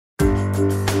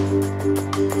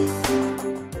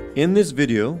In this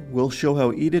video, we'll show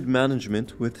how EDID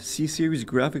Management with C-Series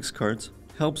graphics cards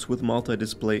helps with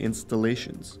multi-display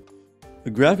installations.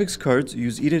 The graphics cards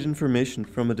use EDID information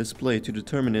from a display to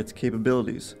determine its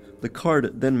capabilities. The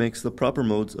card then makes the proper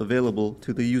modes available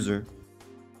to the user.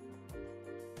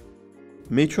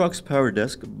 Matrox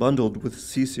PowerDesk, bundled with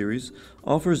C-Series,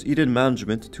 offers EDID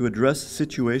management to address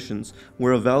situations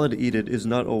where a valid EDID is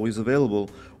not always available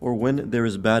or when there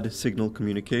is bad signal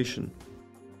communication.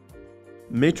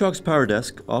 Matrox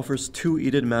PowerDesk offers two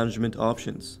EDID management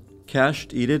options: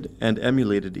 cached EDID and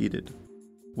emulated EDID.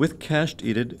 With cached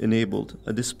EDID enabled,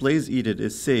 a display's EDID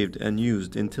is saved and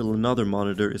used until another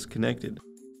monitor is connected.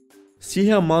 See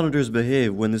how monitors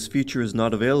behave when this feature is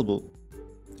not available.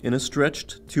 In a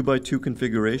stretched 2x2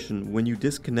 configuration, when you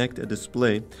disconnect a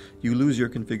display, you lose your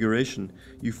configuration.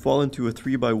 You fall into a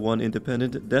 3x1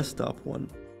 independent desktop one.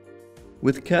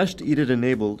 With cached EDID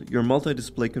enabled, your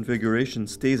multi-display configuration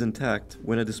stays intact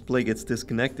when a display gets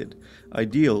disconnected,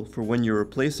 ideal for when you're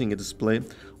replacing a display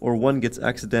or one gets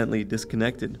accidentally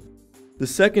disconnected. The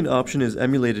second option is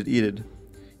emulated EDID.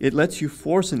 It lets you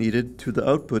force an EDID to the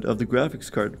output of the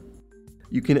graphics card.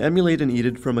 You can emulate an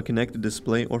EDID from a connected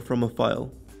display or from a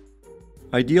file.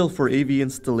 Ideal for AV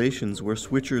installations where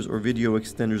switchers or video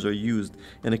extenders are used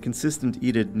and a consistent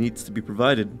EDID needs to be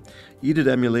provided, EDID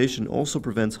emulation also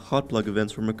prevents hot plug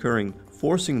events from occurring,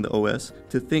 forcing the OS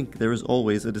to think there is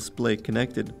always a display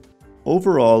connected.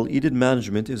 Overall, EDID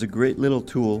management is a great little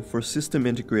tool for system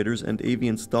integrators and AV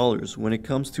installers when it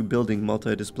comes to building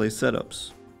multi-display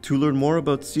setups. To learn more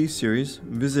about C-Series,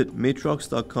 visit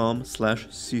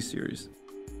matrox.com/C-Series.